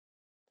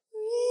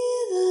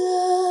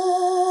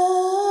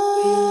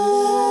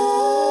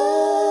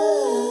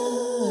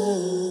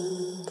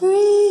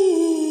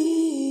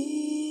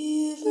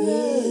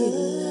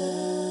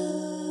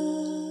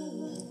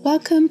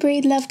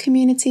Breed Love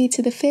community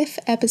to the 5th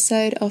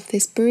episode of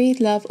this Breed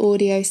Love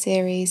audio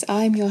series.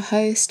 I'm your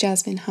host,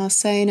 Jasmine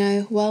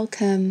Harsono.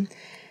 Welcome.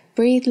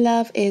 Breed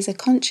Love is a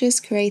conscious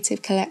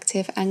creative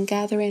collective and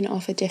gathering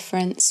of a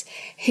difference.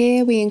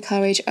 Here we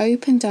encourage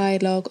open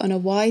dialogue on a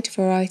wide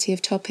variety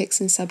of topics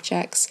and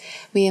subjects.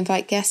 We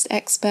invite guest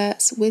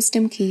experts,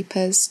 wisdom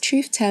keepers,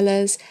 truth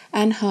tellers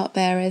and heart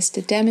bearers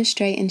to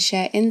demonstrate and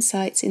share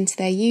insights into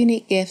their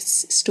unique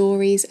gifts,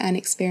 stories and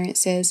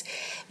experiences.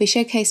 We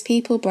showcase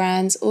people,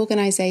 brands,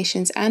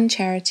 organisations and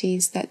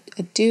charities that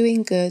are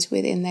doing good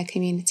within their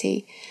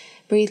community.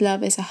 Breed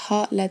Love is a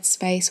heart-led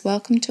space,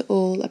 welcome to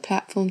all, a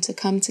platform to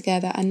come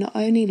together and not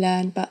only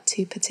learn but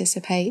to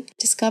participate.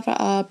 Discover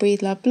our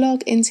Breed Love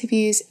blog,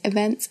 interviews,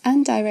 events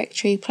and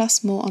directory,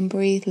 plus more on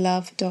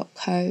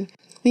breedlove.co.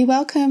 We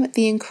welcome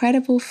the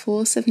incredible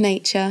force of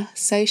nature,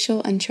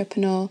 social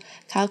entrepreneur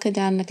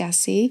Kalkadan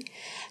Lagasi.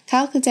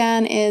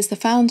 Kalkadan is the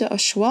founder of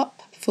Schwap,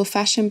 for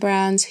fashion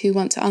brands who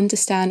want to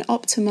understand,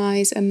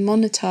 optimize and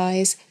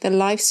monetize the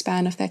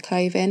lifespan of their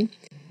clothing.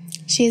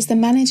 She is the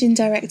managing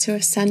director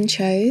of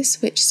Sancho's,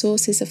 which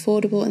sources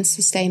affordable and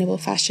sustainable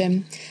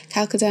fashion.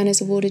 Kalkadan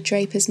is awarded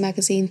Draper's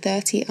Magazine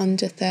 30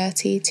 Under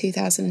 30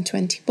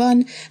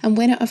 2021 and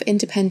winner of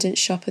Independent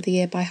Shop of the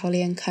Year by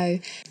Holly & Co.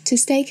 To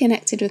stay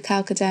connected with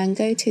Kalkadan,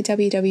 go to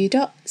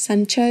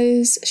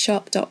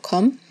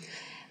www.sanchoshop.com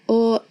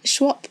or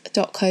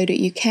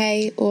schwap.co.uk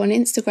or on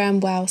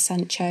Instagram,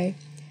 WowSancho.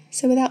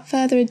 So without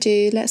further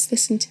ado, let's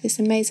listen to this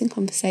amazing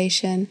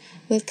conversation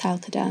with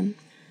Kalkadan.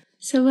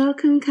 So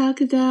welcome,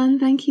 Kalkadan.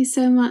 Thank you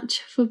so much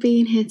for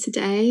being here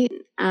today.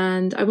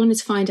 And I wanted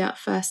to find out,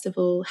 first of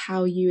all,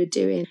 how you are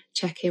doing,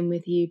 check in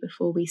with you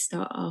before we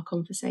start our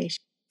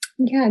conversation.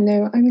 Yeah,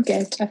 no, I'm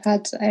good. I've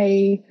had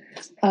a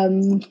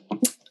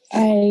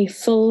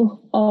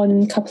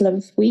full-on couple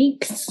of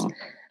weeks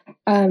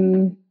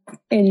in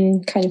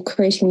kind of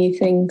creating new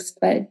things,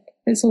 but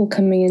it's all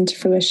coming into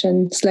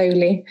fruition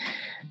slowly.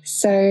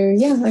 So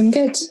yeah, I'm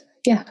good.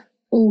 Yeah.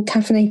 All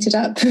caffeinated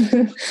up.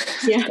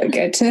 Yeah. So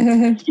good.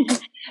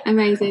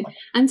 Amazing.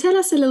 And tell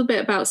us a little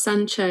bit about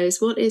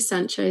Sancho's. What is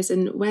Sancho's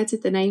and where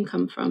did the name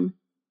come from?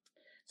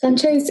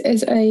 Sancho's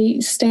is a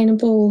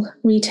sustainable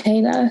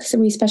retailer. So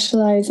we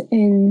specialise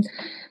in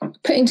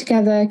putting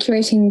together,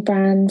 curating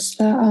brands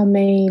that are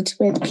made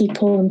with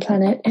people and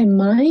planet in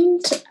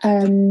mind.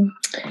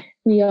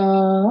 We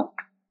are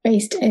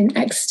based in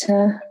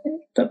Exeter,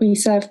 but we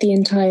serve the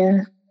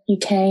entire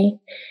UK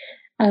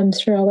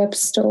through our web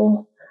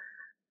store.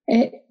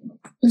 It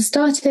was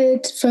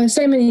started for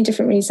so many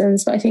different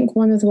reasons, but I think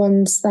one of the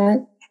ones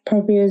that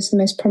probably is the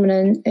most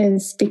prominent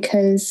is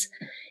because,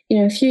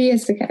 a few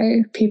years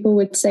ago, people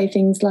would say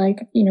things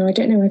like, I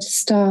don't know where to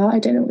start, I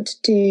don't know what to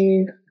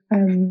do,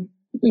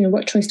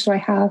 what choice do I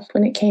have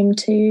when it came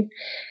to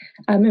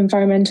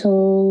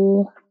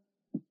environmental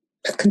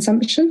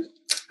consumption.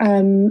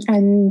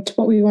 And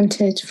what we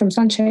wanted from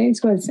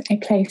Sancho's was a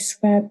place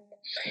where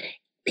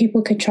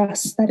people could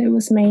trust that it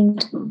was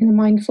made in a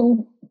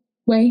mindful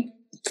way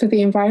for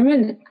the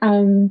environment.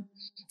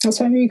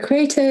 That's why we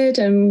created,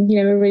 and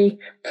we're really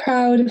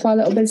proud of our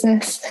little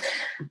business.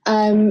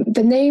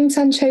 The name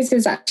Sancho's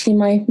is actually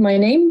my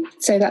name,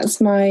 so that's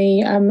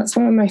that's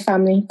what my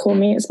family call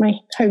me. It's my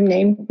home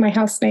name, my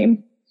house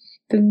name.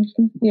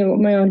 What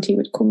my auntie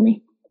would call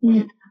me.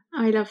 Yeah,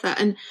 I love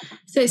that, and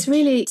so it's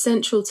really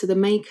central to the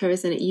maker,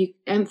 isn't it? You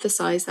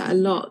emphasise that a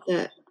lot,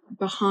 that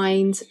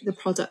behind the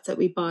product that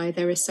we buy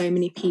there are so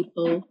many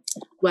people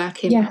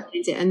working behind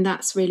it, and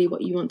that's really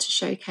what you want to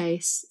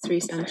showcase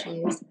through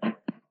Sancho's.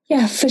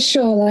 Yeah, for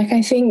sure. Like,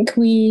 I think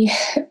we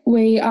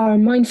are a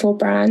mindful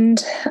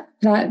brand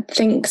that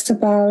thinks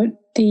about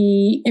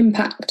the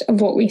impact of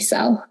what we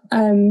sell.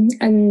 And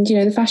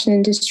the fashion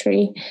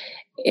industry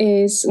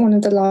is one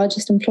of the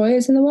largest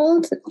employers in the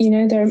world.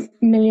 There are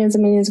millions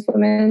and millions of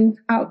women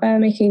out there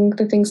making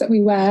the things that we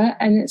wear,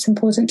 and it's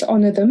important to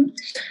honour them.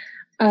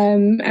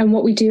 And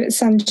what we do at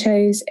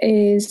Sancho's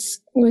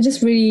is we're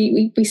just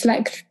really, we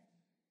select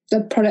the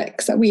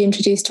products that we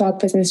introduce to our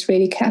business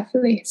really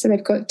carefully. So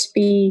they've got to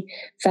be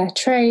fair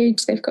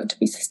trade, they've got to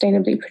be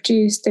sustainably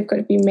produced, they've got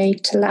to be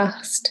made to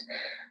last.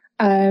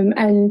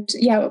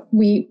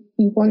 We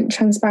want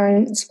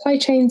transparent supply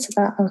chains so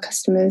that our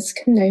customers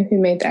can know who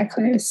made their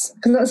clothes.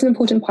 Because that's an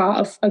important part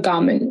of a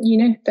garment,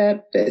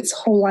 that its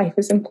whole life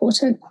is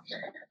important,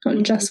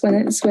 not just when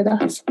it's with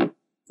us.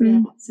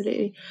 Yeah,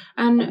 absolutely.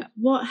 And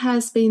what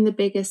has been the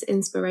biggest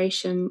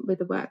inspiration with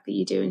the work that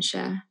you do and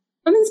share?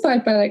 I'm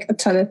inspired by a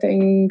ton of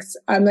things.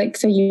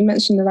 So you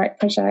mentioned the Right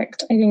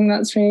Project. I think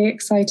that's really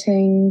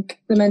exciting.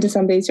 The Men's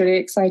Assembly is really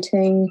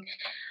exciting.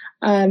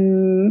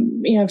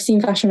 I've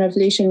seen Fashion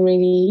Revolution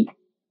really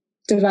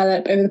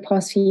develop over the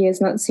past few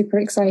years, and that's super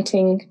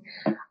exciting.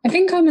 I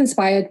think I'm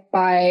inspired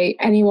by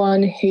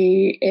anyone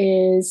who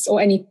is,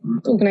 or any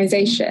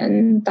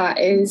organisation that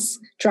is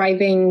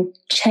driving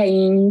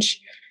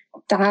change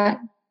that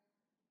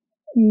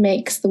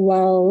makes the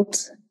world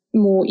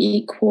more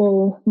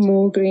equal,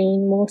 more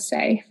green, more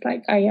safe.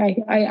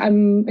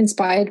 I'm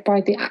inspired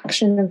by the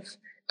action of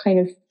kind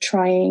of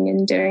trying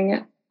and doing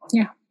it.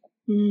 Yeah.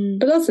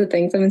 But lots of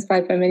things. I'm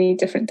inspired by many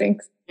different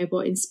things.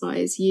 What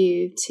inspires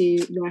you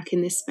to work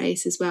in this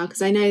space as well?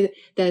 Because I know that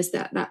there's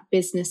that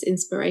business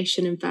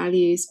inspiration and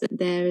values, but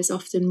there is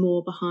often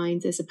more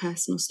behind. There's a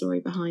personal story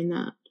behind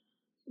that.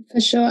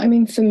 For sure. I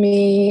mean, for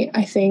me,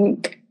 I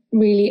think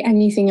really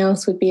anything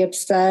else would be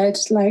absurd.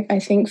 Like, I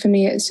think for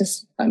me, it's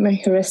just like my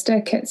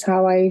heuristic. It's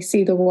how I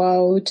see the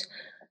world.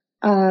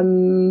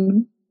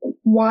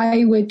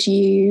 Why would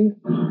you...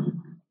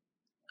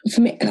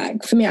 For me,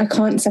 I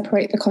can't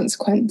separate the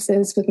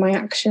consequences with my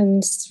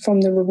actions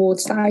from the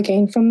rewards that I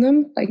gain from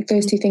them. Like,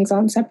 those two things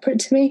aren't separate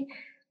to me.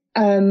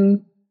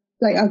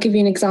 Like, I'll give you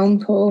an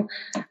example.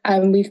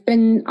 We've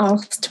been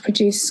asked to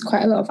produce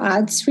quite a lot of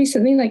ads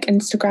recently, like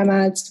Instagram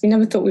ads. We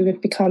never thought we would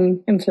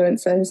become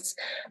influencers,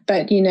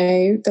 but, you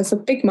know, there's a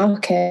big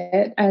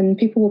market and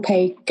people will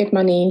pay good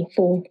money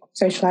for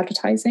social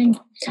advertising.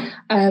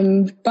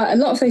 But a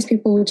lot of those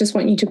people will just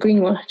want you to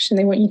greenwash and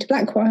they want you to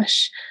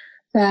blackwash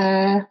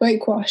their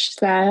wokewash,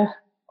 their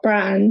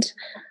brand,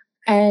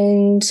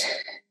 and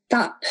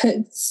that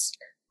has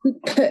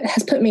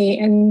put me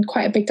in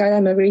quite a big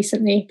dilemma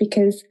recently,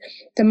 because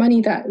the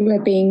money that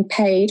we're being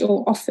paid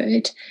or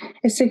offered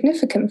is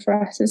significant for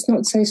us. It's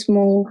not so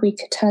small we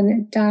could turn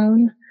it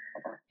down,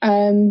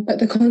 but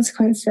the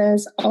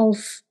consequences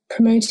of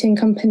promoting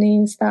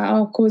companies that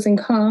are causing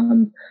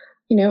harm,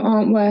 you know,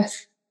 aren't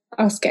worth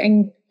us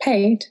getting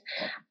paid.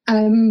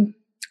 And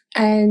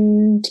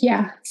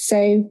yeah,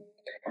 so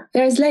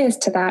there's layers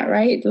to that,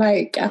 right?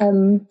 Like,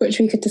 which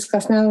we could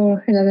discuss now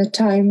or another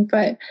time.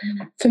 But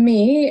for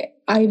me,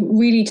 I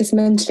really just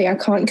mentally, I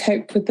can't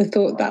cope with the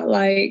thought that,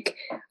 like,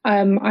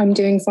 I'm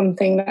doing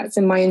something that's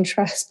in my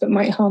interest but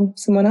might harm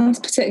someone else,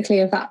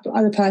 particularly if that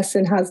other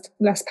person has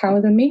less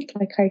power than me.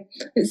 Like,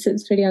 it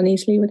sits really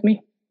uneasily with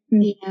me.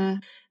 Yeah,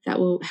 that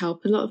will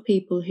help a lot of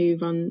people who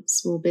run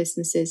small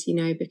businesses, you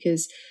know,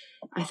 because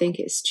I think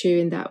it's true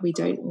in that we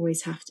don't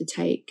always have to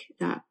take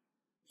that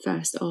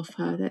first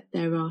offer, that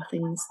there are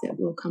things that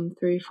will come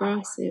through for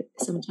us.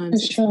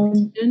 Sometimes it's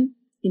you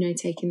know,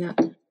 taking that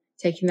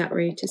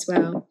route as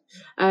well.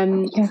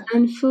 And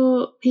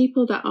for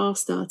people that are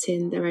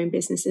starting their own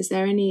business, is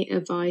there any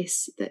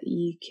advice that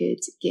you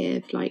could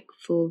give, like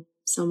for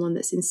someone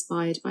that's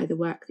inspired by the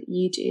work that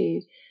you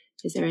do?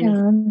 Is there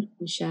anything you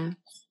can share?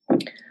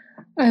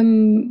 I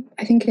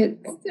think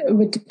it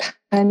would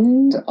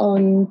depend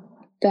on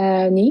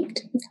their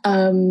need.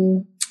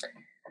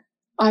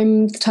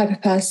 I'm the type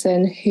of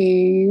person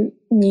who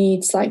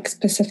needs like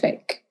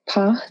specific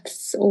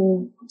paths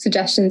or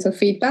suggestions or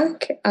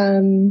feedback.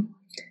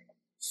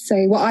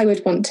 So what I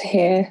would want to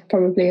hear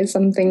probably is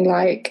something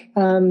like,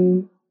 I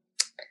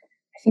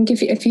think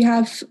if you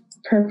have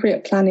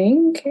appropriate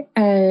planning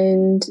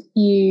and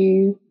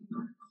you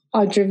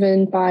are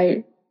driven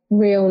by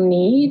real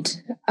need,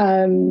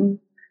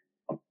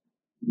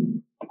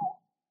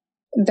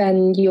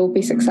 then you'll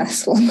be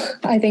successful.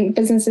 I think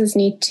businesses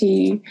need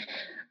to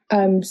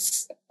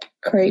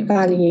create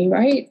value,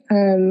 right?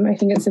 I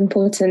think it's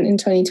important in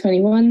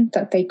 2021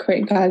 that they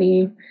create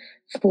value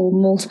for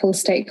multiple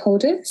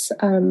stakeholders,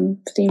 for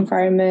the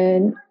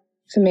environment,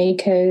 for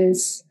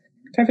makers,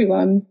 for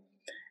everyone.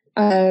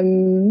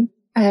 And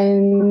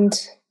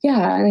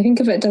yeah, and I think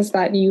if it does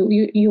that,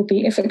 you'll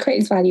be, if it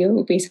creates value, it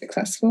will be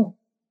successful.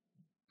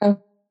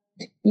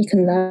 You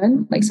can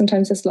learn. Like,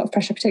 sometimes there's a lot of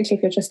pressure, particularly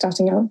if you're just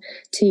starting out,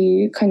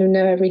 to kind of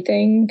know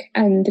everything.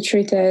 And the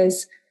truth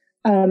is,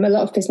 a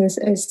lot of business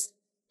is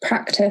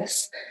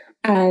practice,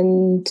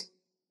 and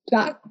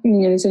that, you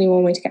know, there's only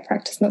one way to get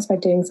practice, and that's by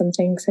doing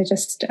something. So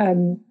just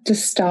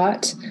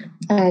start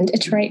and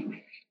iterate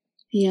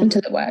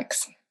until it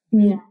works.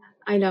 Yeah,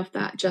 I love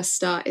that. Just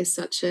start is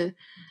such a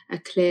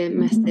clear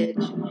message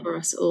for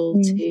us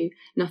all. To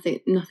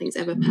nothing's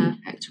ever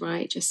perfect,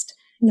 right? Just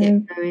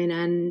get going,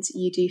 and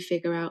you do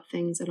figure out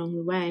things along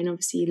the way, and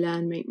obviously you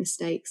learn, make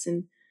mistakes,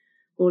 and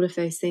all of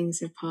those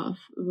things are part of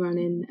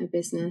running a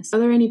business. Are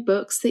there any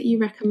books that you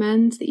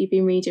recommend that you've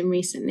been reading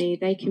recently?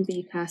 They can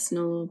be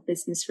personal or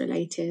business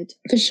related.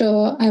 For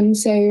sure.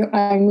 So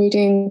I'm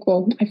reading,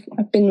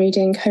 I've been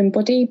reading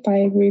Homebody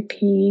by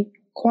Rupi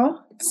Kaur.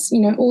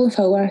 You know, all of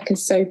her work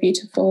is so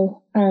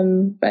beautiful.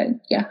 But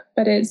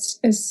it's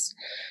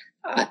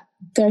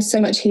there's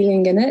so much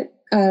healing in it.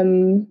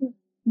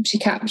 She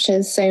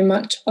captures so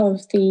much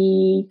of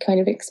the kind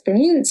of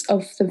experience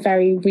of the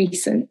very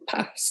recent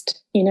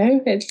past. You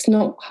know, it's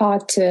not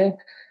hard to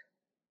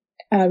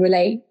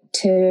relate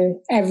to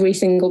every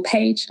single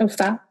page of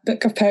that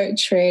book of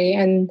poetry,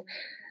 and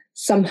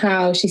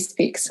somehow she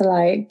speaks to,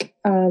 like,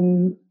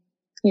 you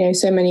know,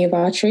 so many of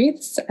our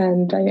truths,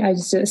 and I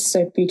just, it's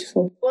so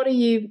beautiful. What are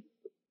you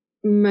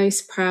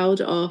most proud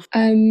of?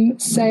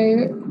 So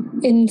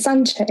in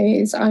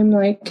Sanchez, I'm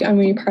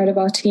really proud of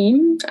our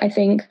team. I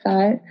think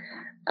that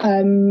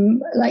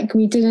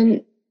we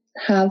didn't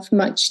have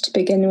much to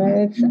begin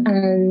with,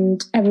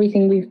 and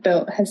everything we've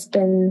built has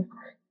been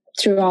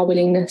through our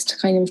willingness to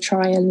kind of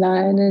try and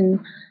learn and,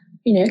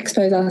 you know,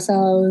 expose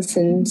ourselves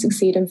and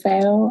succeed and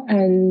fail.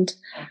 And,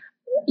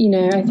 you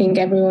know, I think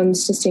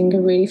everyone's just doing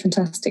a really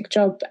fantastic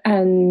job,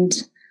 and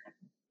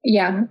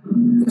yeah,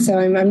 so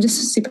I'm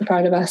just super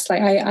proud of us.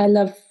 Like I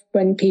love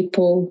when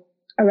people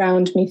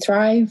around me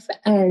thrive,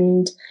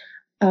 and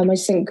I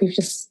just think we've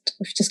just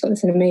got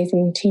this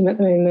amazing team at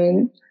the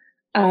moment.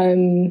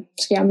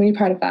 So yeah, I'm really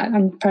proud of that.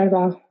 I'm proud of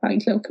our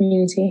like little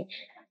community,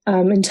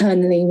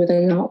 internally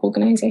within our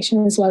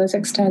organisation, as well as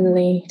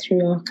externally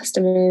through our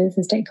customers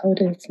and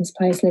stakeholders and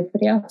suppliers and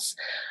everybody else.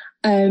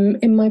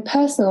 In my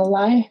personal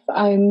life,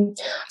 I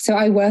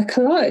work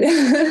a lot.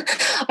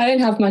 I don't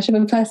have much of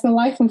a personal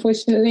life,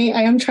 unfortunately.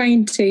 I am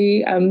trying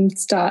to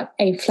start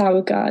a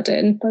flower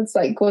garden. That's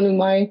like one of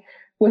my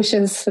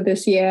wishes for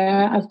this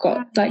year. I've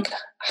got like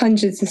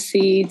hundreds of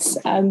seeds,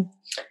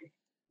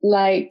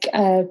 like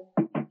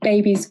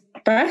baby's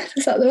breath,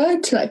 is that the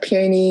word? To like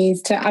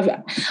peonies.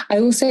 I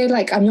also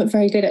like, I'm not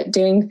very good at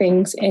doing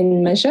things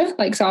in measure.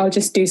 Like, so I'll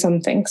just do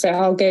something. So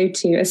I'll go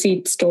to a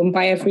seed store and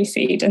buy every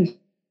seed and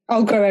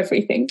I'll grow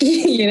everything,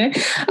 you know.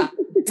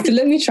 So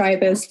let me try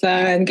this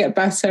and get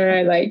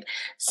better. Like,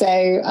 so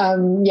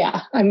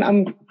yeah,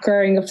 I'm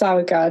growing a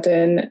flower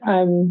garden.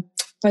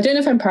 I don't know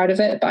if I'm proud of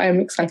it, but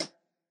I'm excited.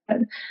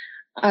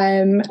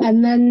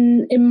 And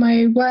then in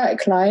my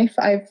work life,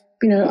 I'm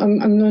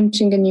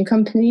launching a new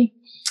company.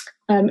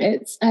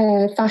 It's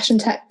a fashion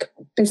tech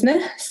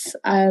business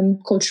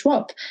called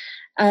Schwap.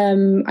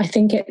 I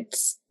think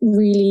it's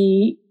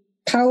really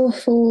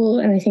powerful,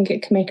 and I think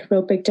it can make a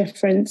real big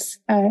difference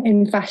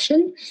in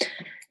fashion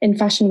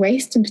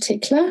waste in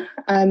particular.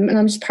 And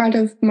I'm just proud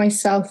of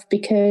myself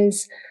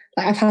because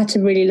like, I've had to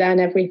really learn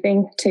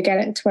everything to get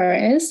it to where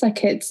it is.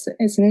 Like it's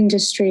an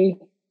industry,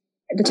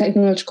 the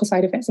technological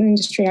side of it's an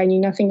industry I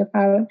knew nothing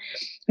about.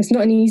 It's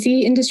not an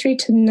easy industry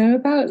to know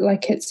about.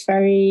 Like it's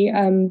very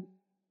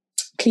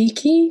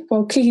cliquey.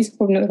 Well, cliquey is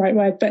probably not the right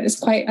word, but it's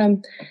quite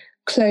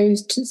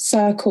closed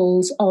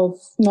circles of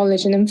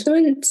knowledge and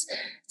influence.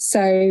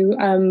 So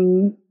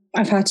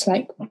I've had to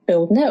like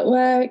build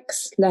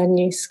networks, learn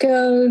new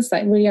skills,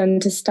 like really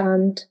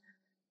understand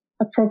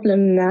a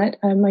problem that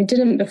I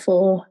didn't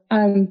before.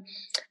 And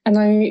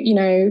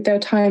there were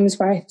times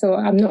where I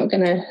thought, I'm not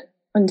going to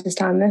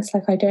understand this.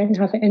 Like I don't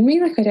have it in me.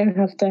 Like I don't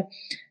have the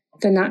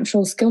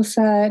natural skill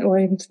set, or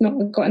I've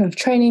not got enough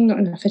training, not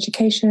enough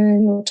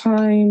education or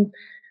time,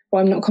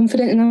 or I'm not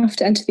confident enough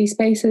to enter these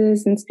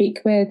spaces and speak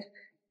with,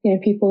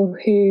 people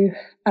who,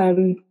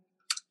 on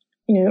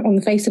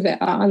the face of it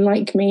are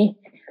unlike me.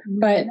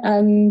 But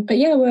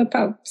yeah, we're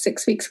about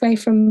 6 weeks away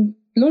from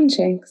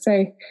launching.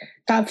 So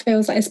that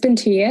feels like it's been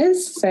 2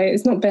 years. So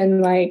it's not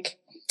been like,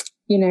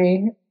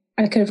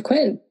 I could have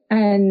quit.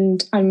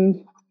 And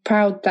I'm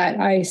proud that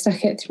I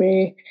stuck it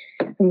through.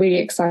 I'm really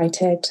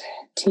excited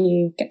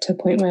to get to a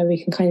point where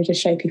we can kind of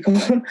just show people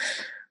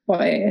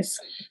what it is.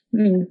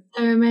 So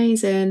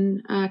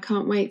amazing. I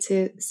can't wait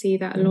to see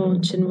that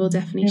launch, and we'll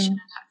definitely share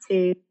that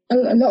too.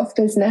 A lot of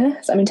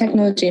business, I mean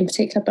technology in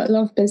particular, but a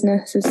lot of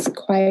business is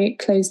quite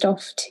closed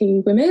off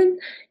to women,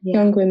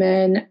 young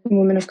women,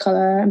 women of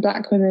colour, and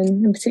Black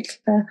women in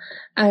particular.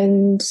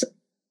 And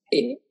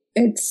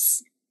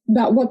it's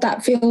that what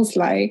that feels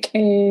like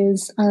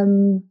is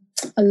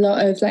a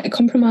lot of like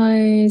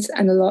compromise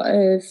and a lot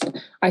of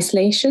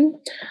isolation.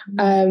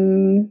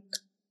 And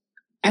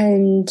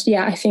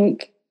yeah, I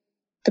think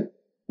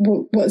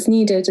what's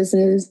needed is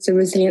the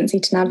resiliency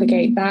to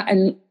navigate that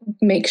and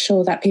make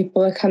sure that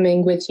people are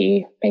coming with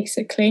you,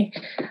 basically.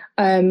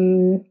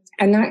 And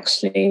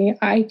actually,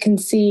 I can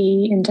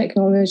see in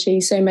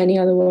technology so many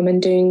other women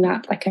doing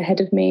that like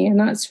ahead of me, and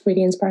that's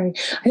really inspiring.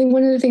 I think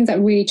one of the things that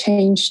really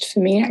changed for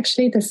me,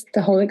 actually,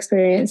 the whole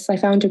experience, I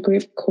found a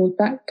group called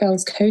Black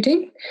Girls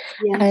Coding,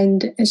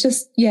 and it's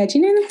just do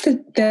you know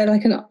they're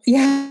like an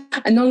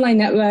online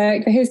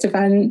network. They host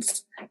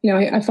events.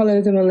 I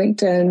follow them on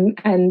LinkedIn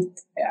and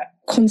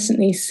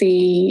constantly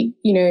see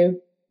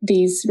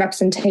these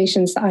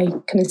representations that I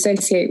can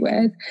associate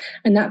with,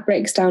 and that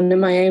breaks down in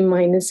my own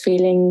mind this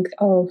feeling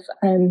of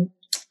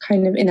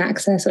kind of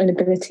inaccess or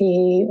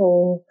inability,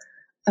 or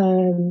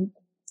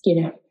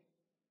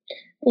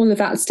all of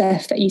that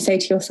stuff that you say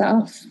to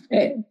yourself.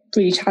 It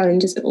really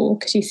challenges it all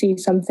because you see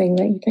something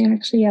that you think,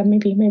 actually,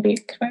 maybe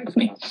it could work for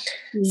me.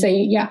 So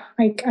yeah,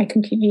 I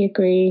completely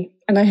agree,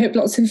 and I hope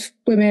lots of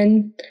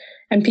women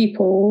and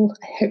people,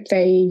 I hope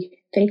they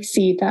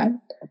see that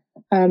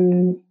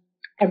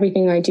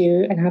everything I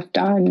do and have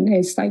done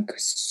is like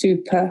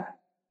super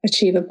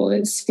achievable.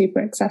 It's super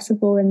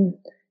accessible, and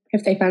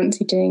if they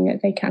fancy doing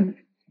it, they can.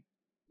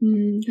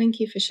 Thank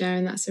you for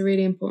sharing. That's a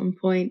really important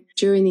point.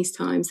 During these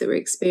times that we're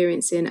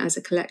experiencing as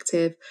a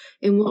collective,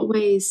 in what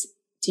ways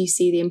do you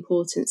see the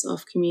importance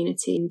of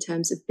community in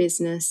terms of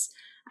business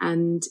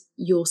and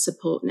your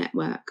support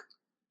network?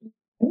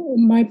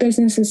 My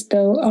business is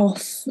built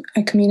off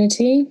a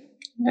community.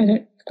 I don't know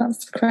if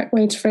that's the correct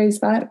way to phrase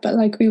that, but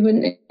like we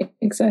wouldn't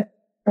exist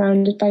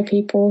surrounded by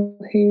people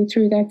who,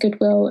 through their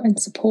goodwill and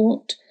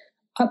support,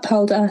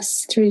 upheld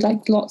us through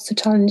like lots of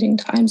challenging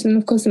times. And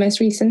of course, the most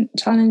recent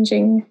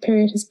challenging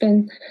period has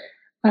been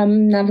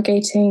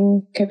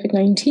navigating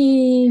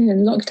COVID-19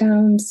 and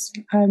lockdowns,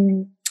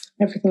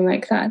 everything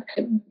like that.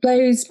 It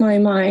blows my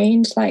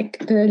mind,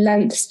 like the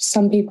lengths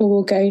some people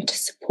will go to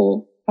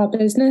support our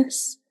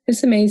business.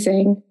 It's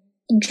amazing.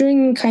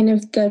 During kind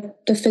of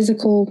the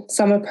physical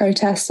summer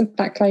protests of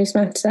Black Lives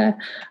Matter,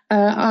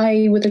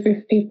 I, with a group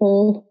of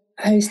people,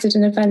 hosted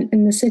an event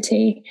in the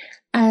city.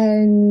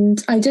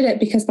 And I did it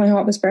because my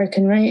heart was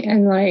broken, right?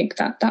 And like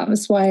that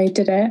was why I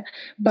did it.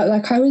 But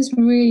like I was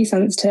really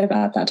sensitive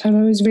at that time.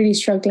 I was really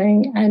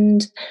struggling.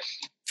 And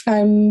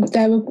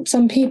there were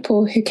some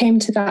people who came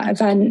to that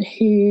event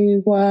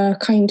who were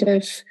kind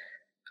of,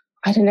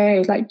 I don't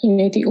know, like, you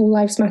know, the All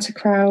Lives Matter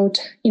crowd,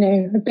 you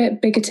know, a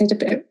bit bigoted, a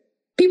bit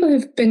people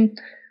who've been,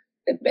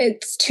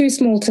 it's too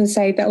small to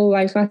say that All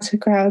Lives Matter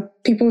crowd,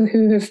 people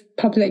who have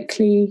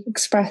publicly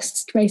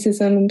expressed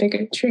racism and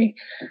bigotry,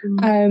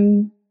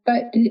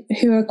 but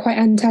who are quite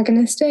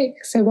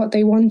antagonistic. So what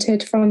they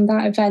wanted from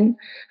that event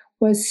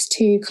was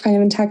to kind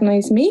of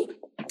antagonize me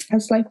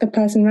as like the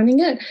person running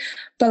it.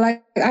 But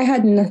like I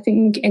had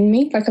nothing in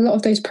me. Like a lot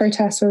of those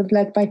protests were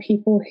led by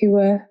people who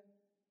were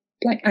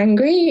like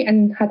angry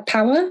and had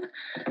power.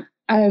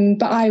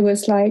 But I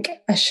was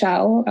like a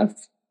shell of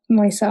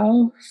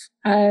myself.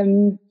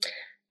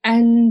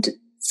 And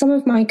some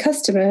of my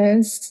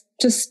customers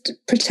just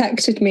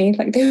protected me,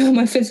 like they were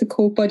my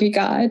physical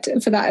bodyguard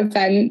for that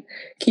event,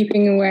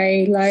 keeping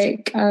away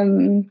like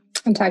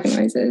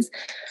antagonizers.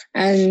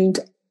 And,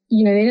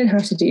 you know, they didn't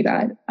have to do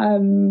that.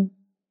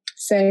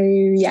 So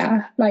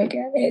yeah, like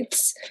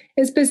it's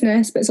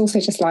business, but it's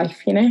also just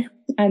life, you know?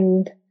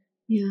 And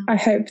yeah, I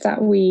hope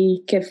that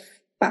we give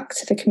back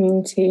to the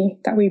community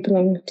that we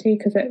belong to,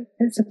 because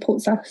it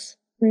supports us,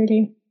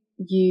 really.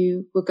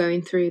 You were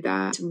going through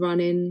that,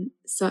 running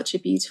such a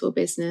beautiful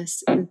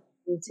business and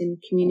supporting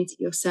community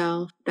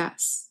yourself.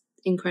 That's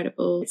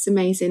incredible. It's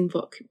amazing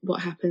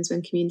what happens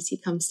when community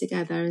comes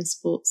together and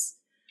supports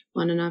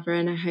one another.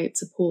 And I hope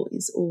support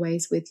is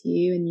always with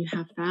you and you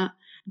have that.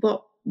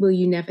 What will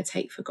you never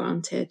take for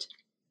granted?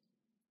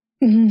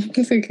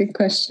 That's a good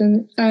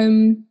question.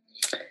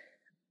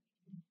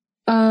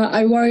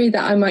 I worry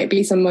that I might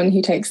be someone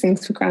who takes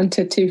things for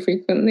granted too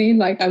frequently.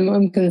 Like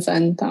I'm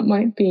concerned that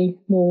might be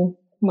more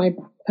my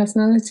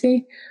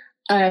personality.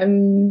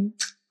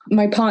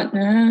 My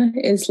partner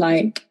is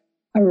like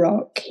a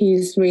rock.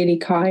 He's really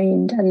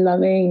kind and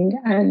loving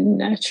and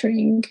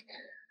nurturing.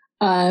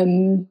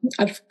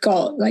 I've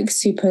got like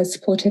super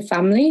supportive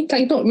family,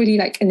 like not really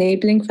like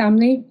enabling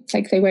family.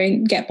 Like they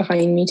won't get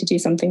behind me to do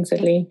something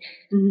silly.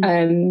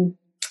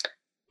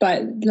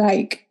 But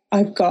like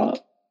I've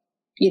got,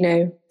 you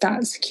know,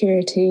 that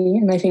security.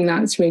 And I think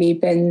that's really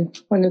been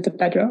one of the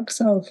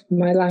bedrocks of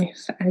my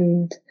life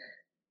and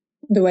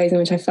the ways in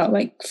which I felt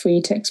like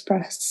free to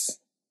express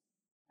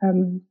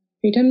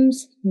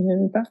freedoms, you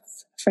know,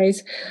 that's a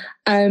phrase.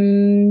 I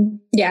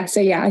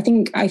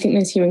think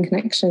those human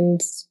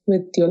connections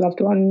with your loved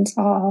ones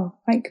are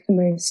like the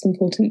most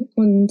important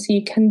ones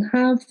you can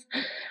have.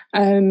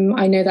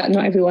 I know that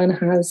not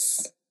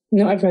everyone's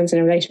in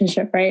a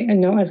relationship, right?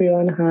 And not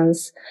everyone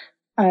has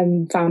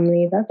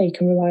family that they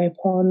can rely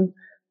upon,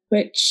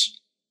 which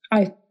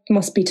I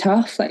must be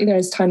tough. Like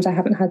there's times I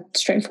haven't had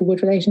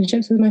straightforward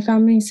relationships with my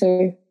family,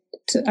 so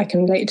I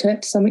can relate to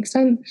it to some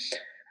extent.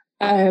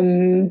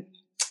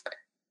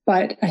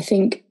 But I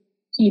think,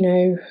 you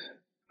know,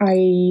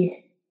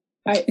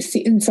 I see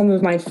in some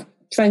of my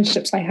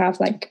friendships I have,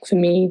 like for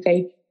me,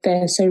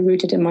 they're so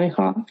rooted in my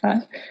heart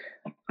that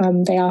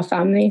they are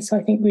family. So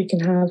I think we can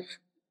have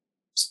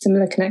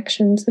similar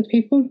connections with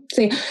people.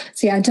 So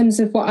yeah, in terms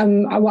of what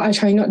I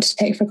try not to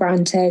take for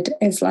granted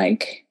is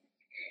like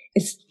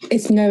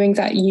it's knowing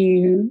that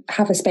you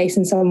have a space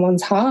in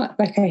someone's heart.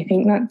 Like I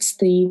think that's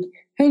the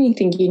only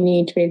thing you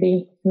need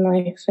really in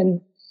life,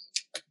 and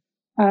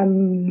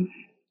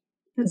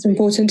it's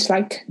important to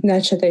like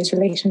nurture those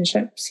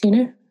relationships, you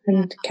know,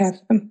 and care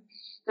for them.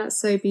 That's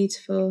so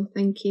beautiful.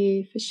 Thank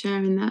you for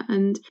sharing that.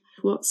 And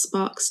what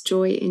sparks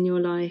joy in your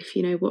life?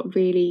 You know, what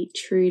really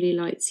truly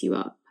lights you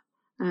up?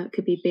 It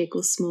could be big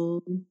or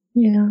small.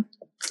 Yeah.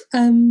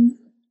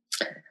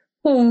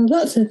 Well,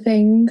 lots of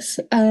things.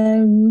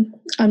 I'm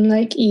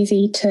like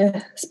easy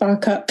to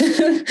spark up,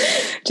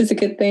 which is a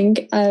good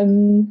thing.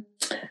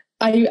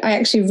 I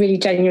actually really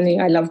genuinely,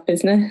 I love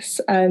business.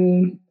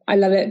 I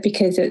love it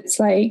because it's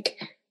like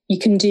you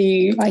can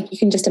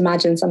just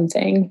imagine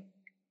something,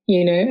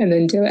 you know, and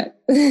then do it,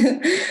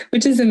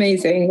 which is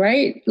amazing,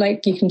 right?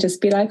 Like you can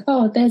just be like,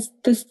 oh, there's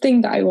this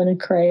thing that I want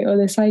to create or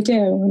this idea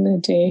I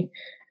want to do.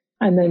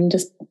 And then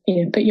just,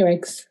 you know, put your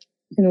eggs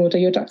in order,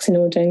 your ducks in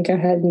order, and go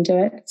ahead and do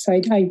it. So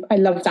I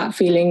love that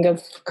feeling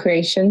of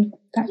creation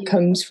that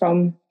comes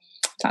from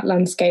that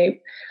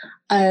landscape.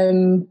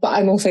 But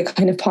I'm also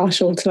kind of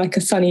partial to like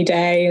a sunny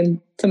day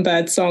and some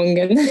bird song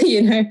and,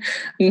 you know,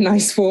 a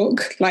nice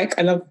walk. Like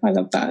I love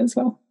that as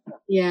well.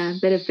 Yeah, a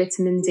bit of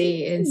vitamin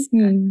D is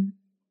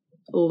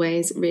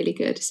always really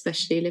good,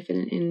 especially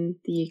living in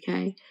the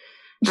UK.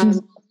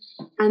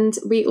 And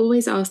we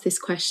always ask this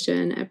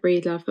question at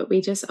Breathe Love, but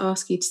we just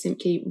ask you to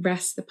simply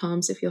rest the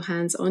palms of your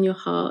hands on your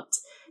heart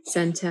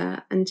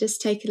center and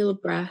just take a little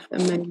breath, a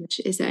moment.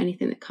 Is there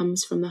anything that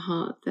comes from the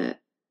heart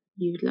that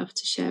you'd love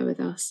to share with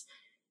us?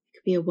 It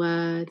could be a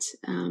word,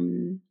 a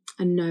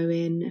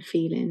knowing, a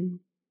feeling.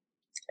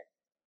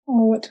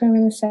 Oh, what do I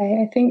want to say?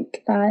 I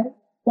think that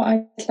what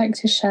I'd like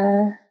to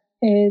share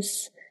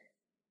is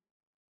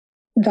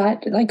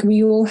that like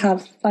we all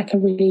have like a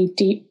really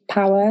deep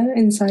power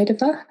inside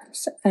of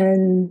us,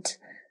 and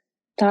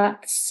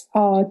that's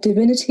our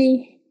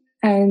divinity,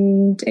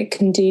 and it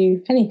can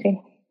do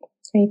anything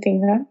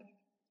that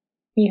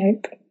we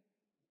hope.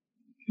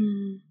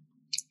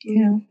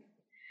 Yeah.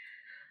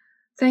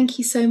 Thank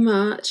you so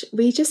much.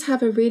 We just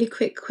have a really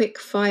quick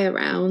fire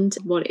round.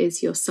 What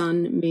is your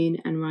sun, moon,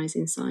 and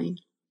rising sign?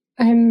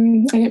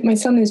 My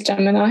sun is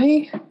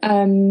Gemini.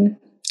 I'm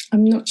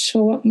not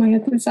sure what my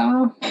others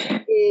are.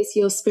 Is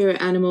your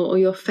spirit animal or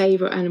your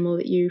favourite animal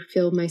that you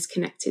feel most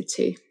connected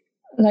to?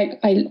 Like,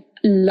 I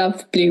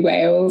love blue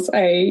whales.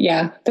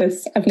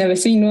 I've never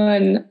seen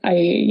one.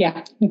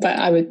 But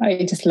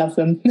I just love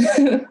them.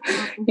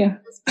 Yeah.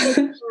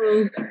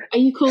 Are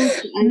you called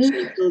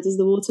Angelique, or does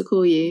the water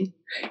call you?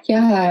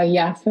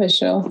 Yeah, for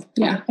sure.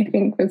 Yeah, I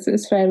think it's a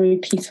very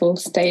peaceful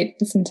state,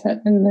 isn't it,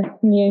 in the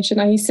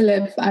ocean. I used to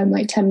live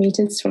like 10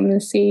 meters from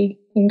the sea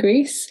in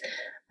Greece,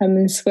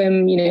 and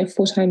swim,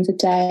 4 times a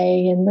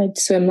day, and I'd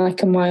swim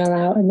like a mile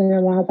out and then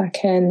a mile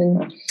back in,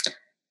 and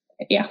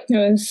yeah,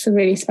 it was a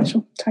really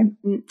special time.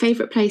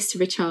 Favourite place to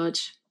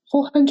recharge?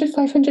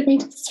 500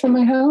 meters from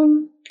my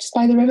home, just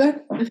by the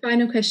river. A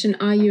final question,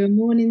 are you a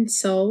morning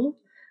soul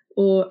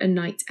or a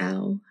night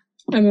owl?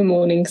 I'm a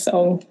morning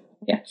soul,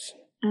 yes.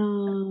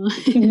 Oh.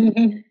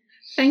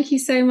 Thank you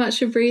so much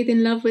for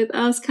breathing love with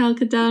us,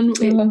 Kalkadan. It's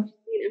been a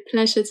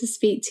pleasure to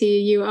speak to you.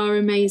 You are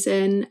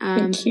amazing.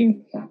 Thank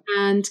you.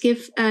 And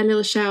give a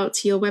little shout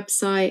to your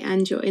website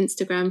and your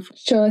Instagram.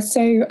 Sure.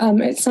 So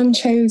it's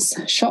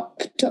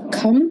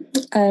sanchoshop.com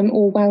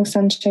or Wow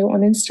Sancho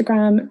on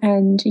Instagram,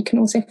 and you can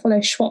also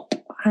follow Schwab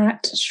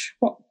at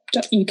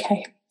schwab.uk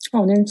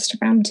on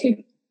Instagram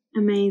too.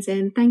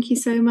 Amazing. Thank you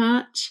so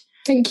much.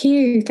 Thank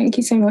you. Thank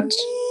you so much.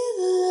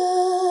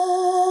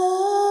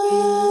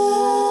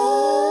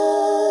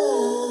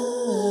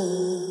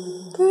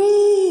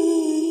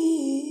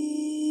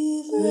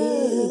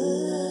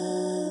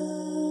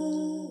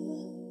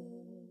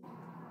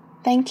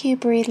 Thank you,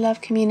 Breathe Love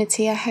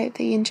community. I hope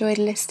that you enjoyed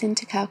listening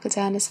to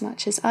Kalkadan as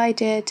much as I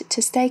did.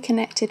 To stay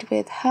connected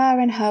with her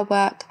and her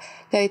work,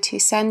 go to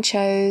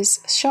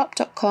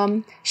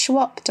sanchoshop.com,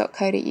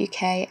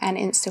 schwab.co.uk, and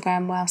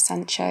Instagram Wow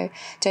Sancho.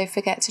 Don't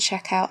forget to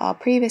check out our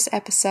previous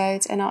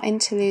episodes and our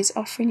interludes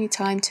offering you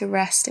time to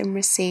rest and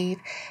receive.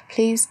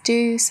 Please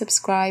do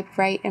subscribe,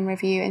 rate and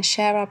review, and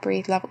share our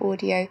Breathe Love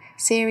audio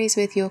series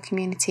with your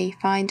community.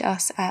 Find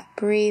us at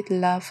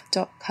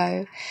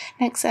breathelove.co.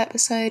 Next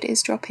episode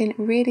is dropping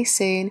really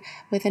soon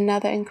with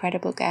another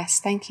incredible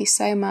guest. Thank you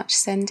so much.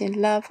 Sending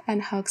love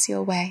and hugs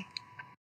your way.